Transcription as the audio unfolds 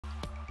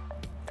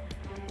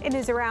In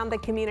news around the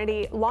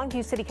community,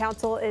 Longview City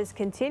Council is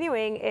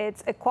continuing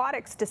its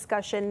aquatics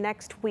discussion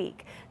next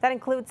week. That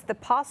includes the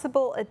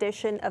possible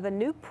addition of a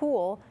new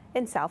pool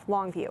in South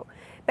Longview.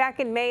 Back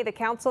in May, the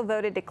council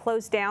voted to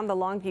close down the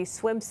Longview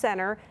Swim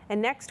Center,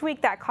 and next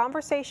week that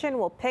conversation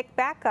will pick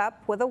back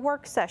up with a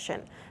work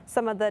session.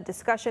 Some of the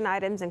discussion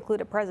items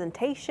include a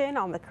presentation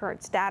on the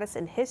current status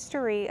and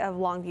history of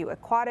Longview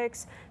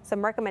aquatics,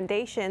 some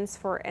recommendations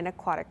for an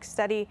aquatic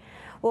study.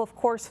 We'll of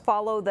course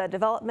follow the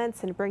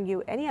developments and bring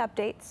you any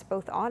updates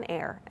both on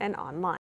air and online.